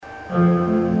You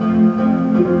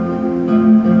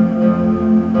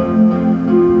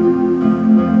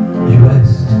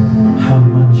asked how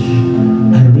much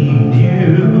I need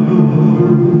you.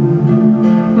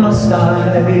 Must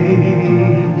I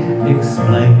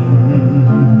explain?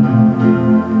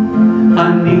 I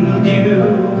need you,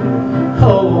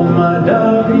 oh my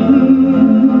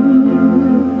darling,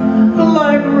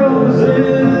 like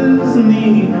roses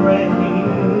need rain.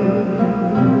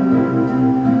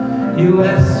 You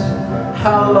asked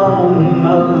how long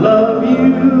I'll love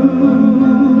you.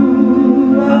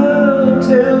 I'll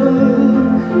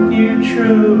tell you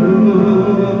true,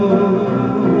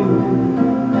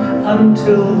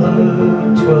 until the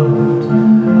 12th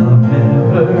of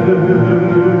never,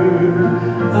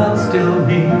 I'll still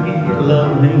be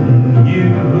loving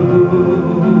you.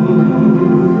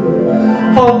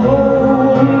 Hold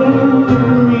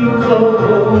me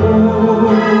close,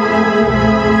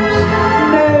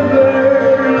 never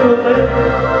let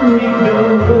me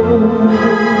go.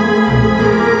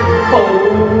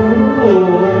 Hold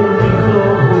me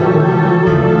close,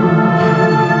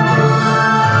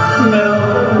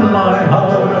 melt my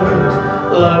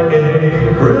heart like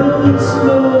April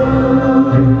snow.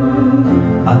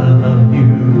 I love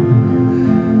you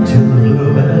till the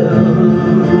bluebells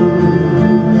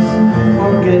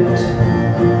forget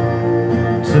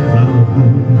to bloom.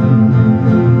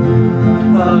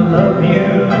 I love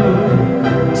you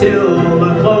till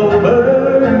the clover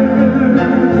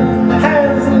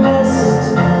has lost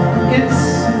its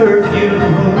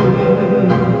perfume.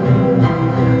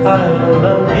 I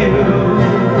love you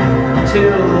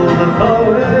till the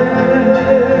poets